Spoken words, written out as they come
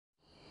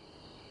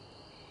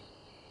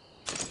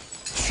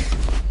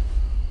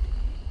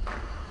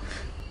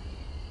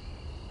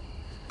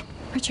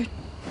Richard,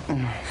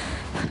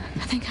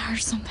 I think I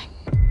heard something.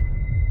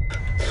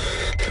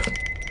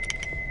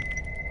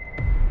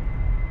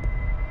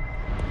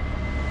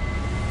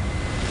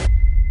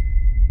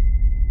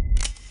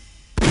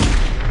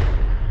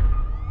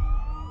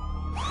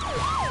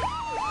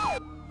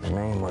 His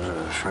name was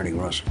Fredy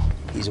Russell.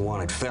 He's a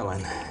wanted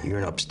felon. You're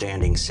an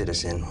upstanding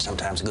citizen.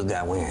 Sometimes a good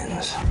guy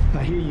wins.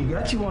 I hear you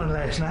got you one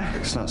last night.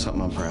 It's not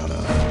something I'm proud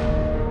of.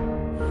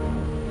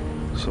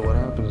 So what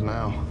happens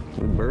now?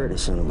 We buried a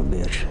son of a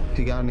bitch.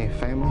 You got any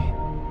family?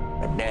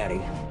 A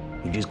daddy.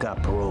 He just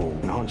got parole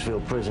in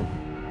Huntsville prison.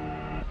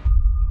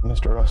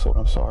 Mr. Russell,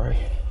 I'm sorry.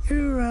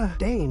 You're,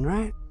 Dane,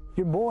 right?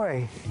 Your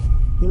boy.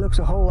 He looks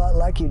a whole lot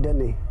like you,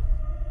 doesn't he?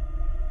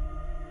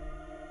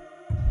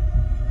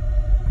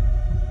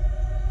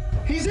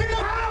 He's in the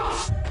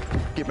house!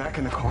 Get back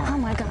in the car. Oh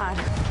my God.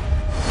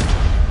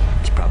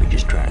 He's probably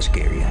just trying to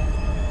scare you.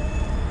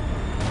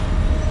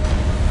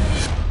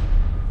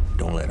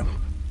 Don't let him.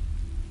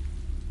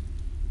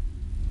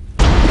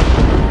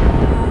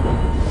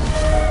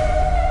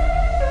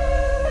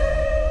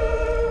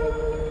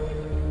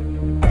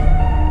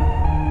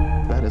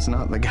 That is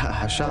not the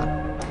guy I shot.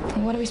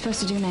 What are we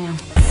supposed to do now?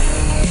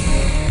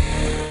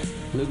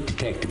 Luke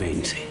Detective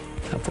Agency.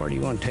 How far do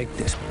you want to take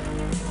this?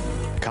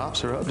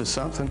 Cops are up to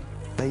something.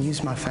 They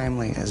use my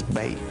family as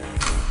bait.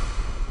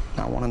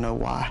 I want to know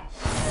why.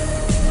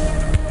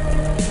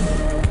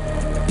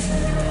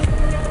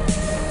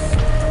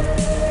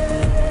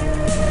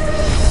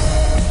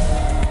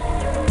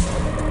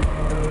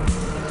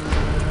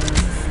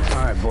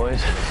 All right,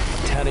 boys.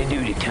 It's howdy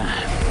doody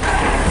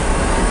time.